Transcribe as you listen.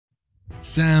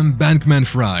Sam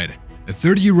Bankman-Fried, a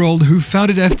 30-year-old who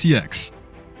founded FTX,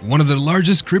 one of the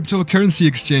largest cryptocurrency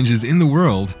exchanges in the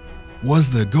world, was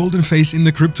the golden face in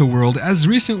the crypto world as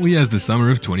recently as the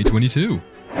summer of 2022.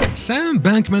 Sam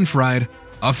Bankman-Fried,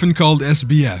 often called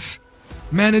SBF,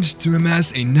 managed to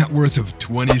amass a net worth of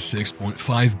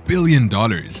 $26.5 billion.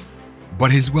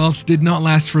 But his wealth did not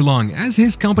last for long as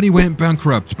his company went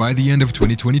bankrupt by the end of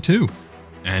 2022.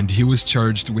 And he was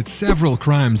charged with several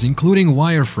crimes including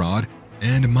wire fraud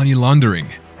and money laundering.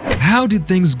 How did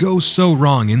things go so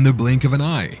wrong in the blink of an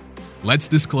eye? Let's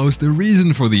disclose the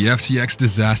reason for the FTX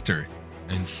disaster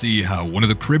and see how one of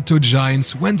the crypto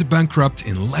giants went bankrupt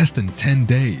in less than 10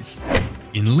 days.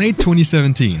 In late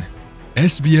 2017,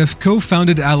 SBF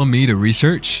co-founded Alameda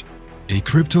Research, a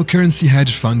cryptocurrency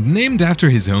hedge fund named after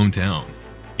his hometown.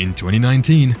 In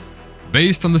 2019,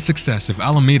 based on the success of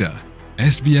Alameda,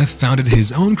 SBF founded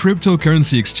his own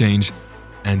cryptocurrency exchange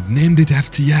and named it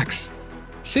FTX.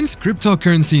 Since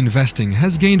cryptocurrency investing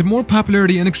has gained more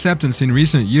popularity and acceptance in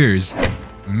recent years,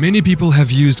 many people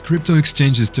have used crypto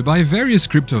exchanges to buy various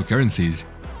cryptocurrencies,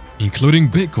 including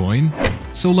Bitcoin,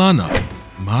 Solana,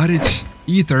 Matic,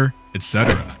 Ether,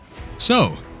 etc.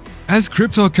 So, as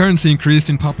cryptocurrency increased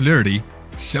in popularity,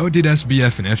 so did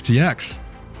SBF and FTX.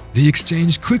 The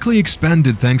exchange quickly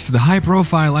expanded thanks to the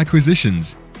high-profile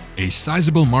acquisitions, a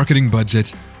sizable marketing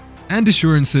budget, and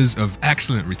assurances of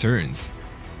excellent returns.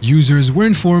 Users were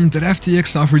informed that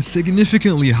FTX offered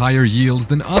significantly higher yields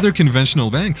than other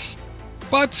conventional banks.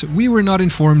 But we were not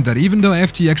informed that even though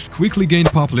FTX quickly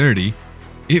gained popularity,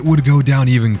 it would go down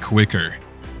even quicker.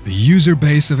 The user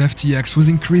base of FTX was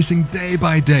increasing day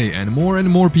by day and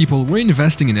more people were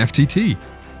investing in FTT,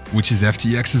 which is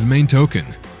FTX's main token.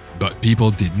 But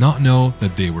people did not know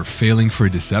that they were failing for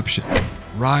deception.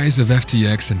 Rise of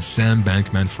FTX and Sam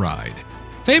Bankman-Fried.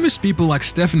 Famous people like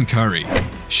Stephen Curry,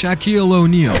 Shaquille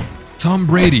O'Neal, Tom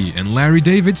Brady, and Larry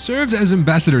David served as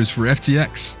ambassadors for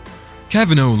FTX.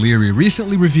 Kevin O'Leary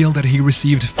recently revealed that he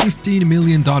received $15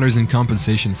 million in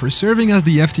compensation for serving as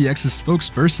the FTX's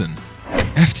spokesperson.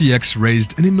 FTX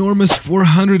raised an enormous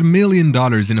 $400 million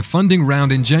in a funding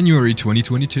round in January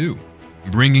 2022,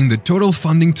 bringing the total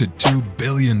funding to $2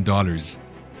 billion,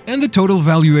 and the total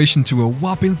valuation to a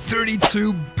whopping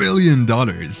 $32 billion.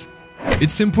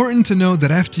 It's important to note that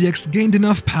FTX gained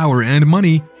enough power and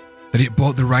money that it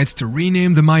bought the rights to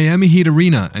rename the Miami Heat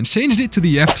Arena and changed it to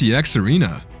the FTX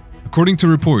Arena. According to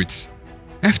reports,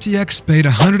 FTX paid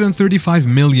 $135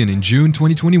 million in June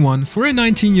 2021 for a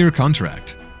 19-year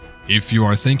contract. If you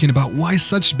are thinking about why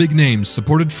such big names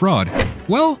supported fraud,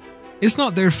 well, it's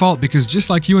not their fault because just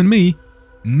like you and me,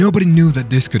 nobody knew that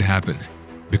this could happen.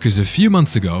 Because a few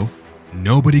months ago,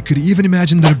 nobody could even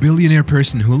imagine that a billionaire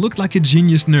person who looked like a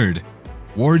genius nerd,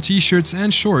 wore t-shirts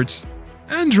and shorts,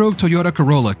 and drove Toyota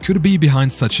Corolla could be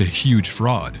behind such a huge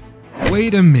fraud.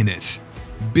 Wait a minute.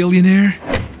 Billionaire?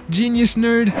 Genius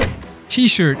nerd?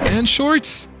 T-shirt and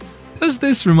shorts? Does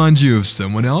this remind you of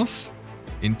someone else?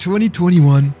 In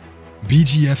 2021,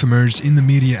 BGF emerged in the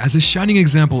media as a shining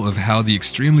example of how the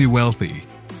extremely wealthy,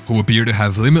 who appear to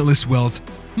have limitless wealth,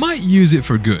 might use it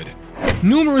for good.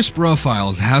 Numerous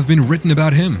profiles have been written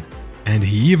about him, and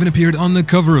he even appeared on the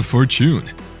cover of Fortune.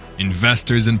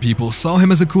 Investors and people saw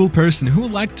him as a cool person who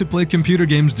liked to play computer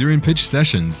games during pitch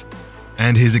sessions,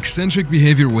 and his eccentric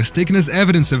behavior was taken as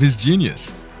evidence of his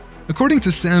genius. According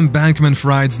to Sam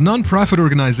Bankman-Fried's non-profit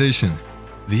organization,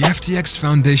 the FTX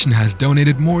Foundation has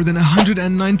donated more than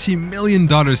 $190 million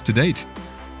to date.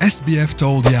 SBF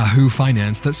told Yahoo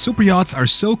Finance that super yachts are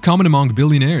so common among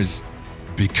billionaires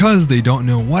because they don't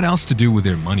know what else to do with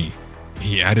their money.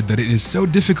 He added that it is so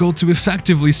difficult to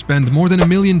effectively spend more than $1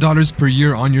 million per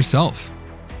year on yourself.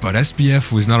 But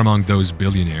SBF was not among those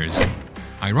billionaires.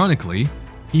 Ironically,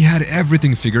 he had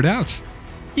everything figured out.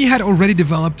 He had already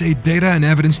developed a data and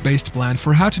evidence-based plan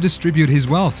for how to distribute his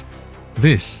wealth.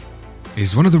 This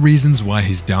is one of the reasons why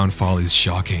his downfall is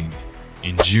shocking.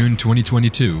 In June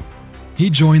 2022, he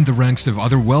joined the ranks of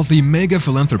other wealthy mega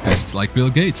philanthropists like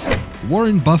Bill Gates,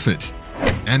 Warren Buffett,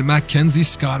 and Mackenzie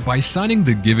Scott by signing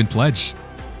the Give and Pledge.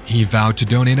 He vowed to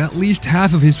donate at least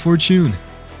half of his fortune.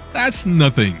 That's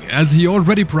nothing, as he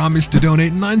already promised to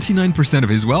donate 99% of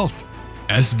his wealth.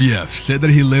 SBF said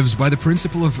that he lives by the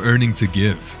principle of earning to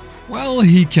give. Well,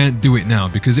 he can't do it now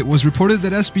because it was reported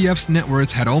that SBF's net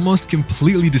worth had almost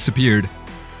completely disappeared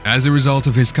as a result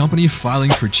of his company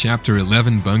filing for Chapter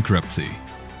 11 bankruptcy.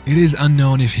 It is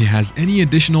unknown if he has any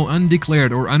additional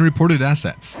undeclared or unreported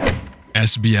assets.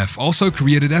 SBF also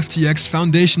created FTX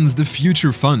Foundation's The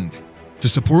Future Fund to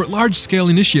support large-scale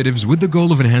initiatives with the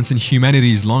goal of enhancing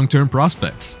humanity's long-term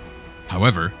prospects.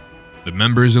 However, the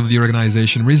members of the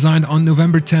organization resigned on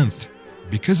November 10th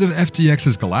because of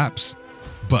FTX's collapse.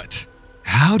 But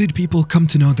how did people come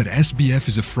to know that SBF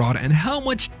is a fraud, and how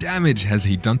much damage has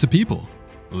he done to people?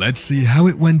 Let's see how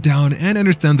it went down and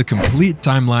understand the complete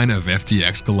timeline of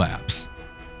FTX collapse.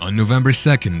 On November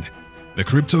 2nd, the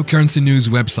cryptocurrency news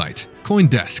website,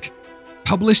 CoinDesk,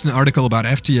 published an article about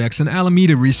FTX and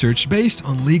Alameda Research based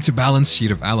on leaked balance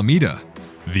sheet of Alameda.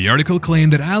 The article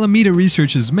claimed that Alameda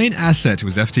Research's main asset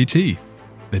was FTT,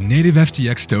 the native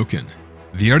FTX token.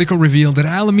 The article revealed that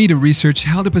Alameda Research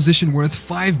held a position worth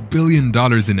 $5 billion in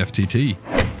FTT.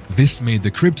 This made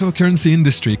the cryptocurrency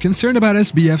industry concerned about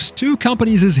SBF's two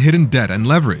companies' hidden debt and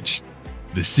leverage.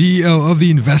 The CEO of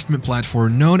the investment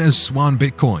platform known as Swan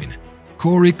Bitcoin,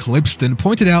 Corey Clipston,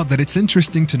 pointed out that it's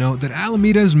interesting to note that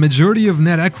Alameda's majority of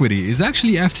net equity is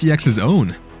actually FTX's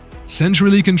own,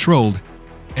 centrally controlled,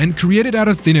 and created out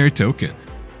of thin air token.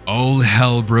 All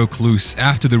hell broke loose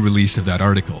after the release of that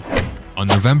article. On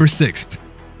November 6th,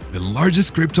 the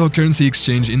largest cryptocurrency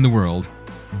exchange in the world,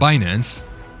 Binance,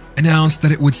 announced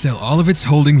that it would sell all of its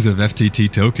holdings of FTT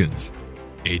tokens.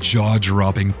 A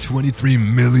jaw-dropping 23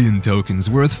 million tokens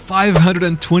worth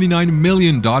 $529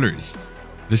 million.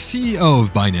 The CEO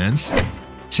of Binance,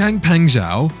 Changpeng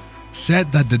Zhao,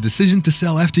 said that the decision to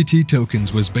sell FTT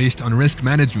tokens was based on risk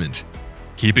management,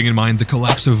 keeping in mind the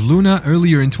collapse of Luna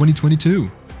earlier in 2022.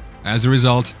 As a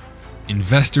result,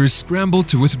 investors scrambled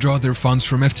to withdraw their funds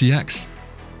from FTX,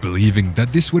 believing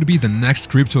that this would be the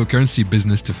next cryptocurrency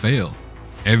business to fail.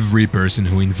 Every person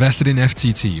who invested in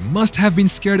FTT must have been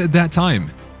scared at that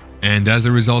time, and as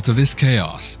a result of this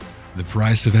chaos, the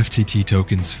price of FTT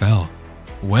tokens fell.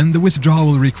 When the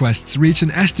withdrawal requests reached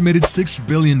an estimated $6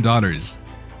 billion,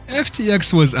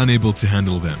 FTX was unable to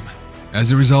handle them.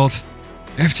 As a result,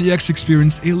 FTX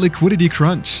experienced a liquidity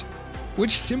crunch,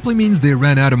 which simply means they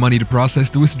ran out of money to process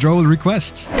the withdrawal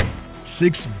requests.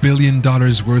 $6 billion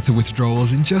worth of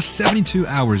withdrawals in just 72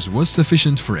 hours was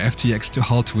sufficient for FTX to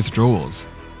halt withdrawals.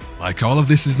 Like all of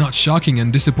this is not shocking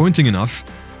and disappointing enough,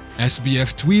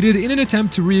 SBF tweeted in an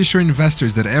attempt to reassure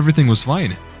investors that everything was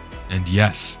fine. And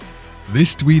yes,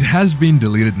 this tweet has been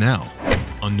deleted now.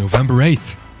 On November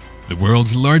 8th, the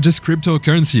world's largest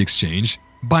cryptocurrency exchange,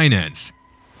 Binance,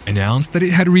 announced that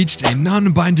it had reached a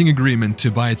non-binding agreement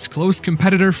to buy its close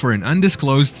competitor for an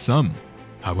undisclosed sum.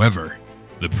 However,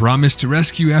 the promise to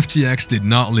rescue FTX did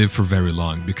not live for very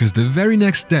long, because the very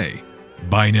next day,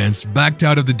 Binance backed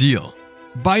out of the deal.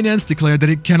 Binance declared that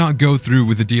it cannot go through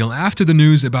with the deal after the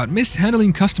news about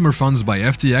mishandling customer funds by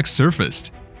FTX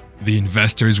surfaced. The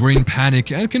investors were in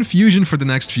panic and confusion for the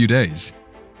next few days,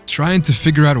 trying to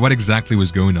figure out what exactly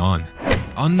was going on.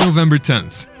 On November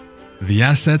 10th, the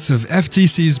assets of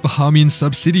FTC's Bahamian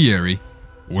subsidiary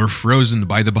were frozen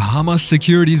by the Bahamas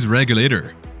Securities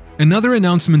Regulator. Another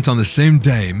announcement on the same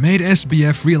day made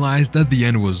SBF realize that the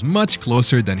end was much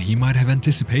closer than he might have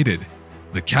anticipated.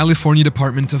 The California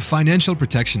Department of Financial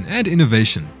Protection and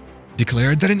Innovation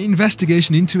declared that an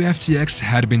investigation into FTX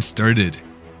had been started.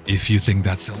 If you think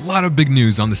that's a lot of big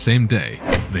news on the same day,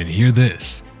 then hear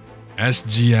this.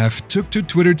 SGF took to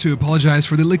Twitter to apologize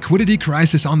for the liquidity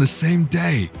crisis on the same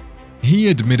day. He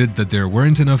admitted that there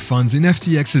weren't enough funds in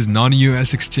FTX's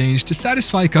non-US exchange to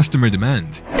satisfy customer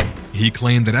demand. He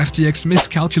claimed that FTX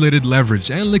miscalculated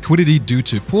leverage and liquidity due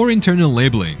to poor internal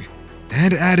labeling,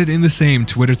 and added in the same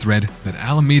Twitter thread that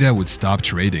Alameda would stop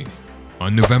trading.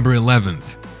 On November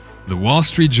 11th, the Wall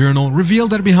Street Journal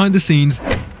revealed that behind the scenes,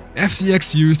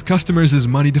 FTX used customers'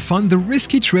 money to fund the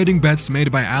risky trading bets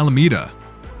made by Alameda.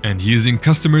 And using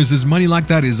customers' money like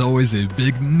that is always a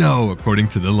big no according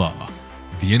to the law.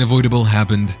 The unavoidable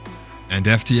happened, and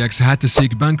FTX had to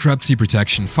seek bankruptcy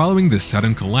protection following the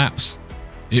sudden collapse.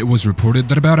 It was reported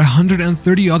that about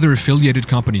 130 other affiliated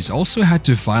companies also had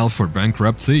to file for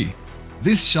bankruptcy.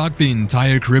 This shocked the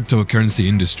entire cryptocurrency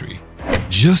industry.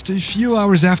 Just a few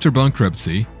hours after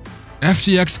bankruptcy,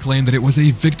 FTX claimed that it was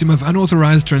a victim of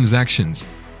unauthorized transactions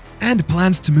and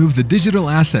plans to move the digital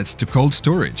assets to cold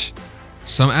storage.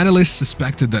 Some analysts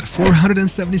suspected that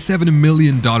 $477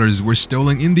 million were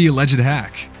stolen in the alleged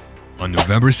hack. On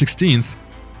November 16th,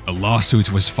 a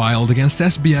lawsuit was filed against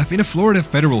SBF in a Florida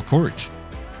federal court,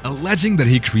 alleging that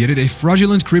he created a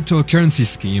fraudulent cryptocurrency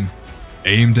scheme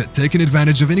aimed at taking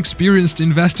advantage of inexperienced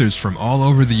investors from all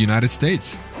over the United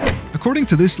States. According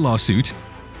to this lawsuit,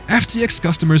 FTX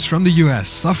customers from the US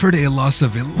suffered a loss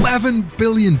of $11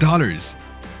 billion.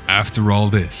 After all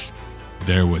this,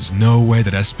 there was no way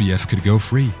that SBF could go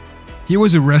free. He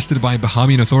was arrested by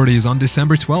Bahamian authorities on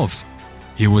December 12th.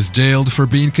 He was jailed for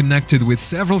being connected with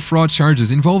several fraud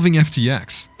charges involving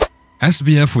FTX.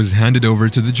 SBF was handed over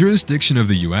to the jurisdiction of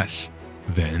the US.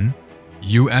 Then,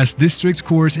 US District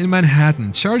Court in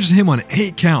Manhattan charged him on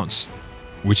 8 counts,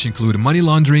 which include money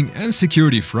laundering and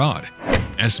security fraud.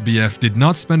 SBF did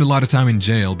not spend a lot of time in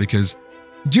jail because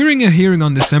during a hearing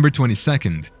on December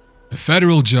 22nd, a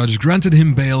federal judge granted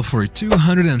him bail for a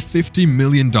 $250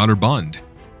 million bond,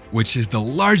 which is the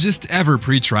largest ever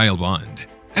pre-trial bond.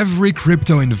 Every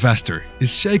crypto investor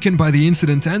is shaken by the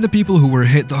incident, and the people who were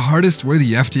hit the hardest were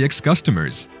the FTX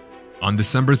customers. On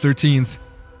December 13th,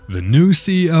 the new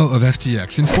CEO of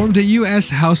FTX informed the US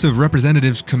House of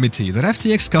Representatives committee that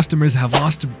FTX customers have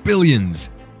lost billions,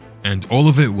 and all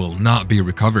of it will not be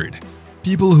recovered.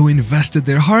 People who invested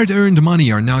their hard-earned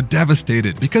money are now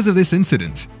devastated because of this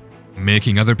incident,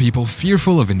 making other people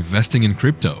fearful of investing in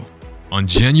crypto. On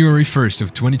January 1st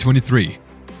of 2023,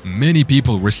 many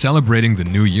people were celebrating the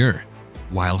new year,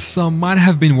 while some might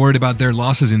have been worried about their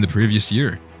losses in the previous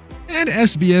year, and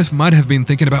SBF might have been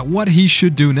thinking about what he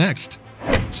should do next.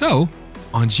 So,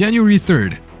 on January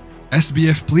 3rd,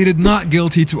 SBF pleaded not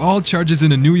guilty to all charges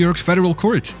in a New York federal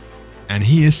court, and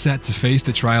he is set to face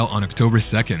the trial on October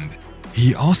 2nd.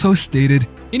 He also stated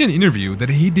in an interview that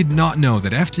he did not know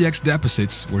that FTX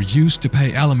deposits were used to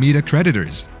pay Alameda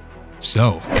creditors.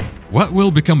 So, what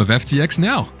will become of FTX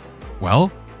now?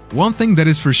 Well, one thing that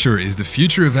is for sure is the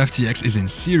future of FTX is in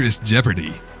serious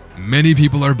jeopardy. Many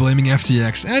people are blaming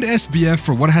FTX and SBF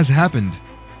for what has happened,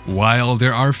 while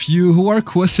there are few who are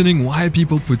questioning why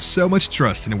people put so much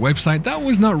trust in a website that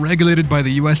was not regulated by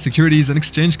the US Securities and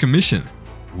Exchange Commission.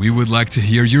 We would like to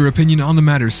hear your opinion on the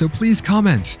matter, so please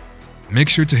comment. Make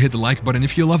sure to hit the like button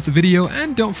if you loved the video,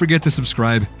 and don't forget to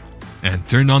subscribe and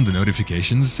turn on the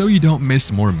notifications so you don't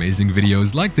miss more amazing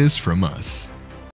videos like this from us.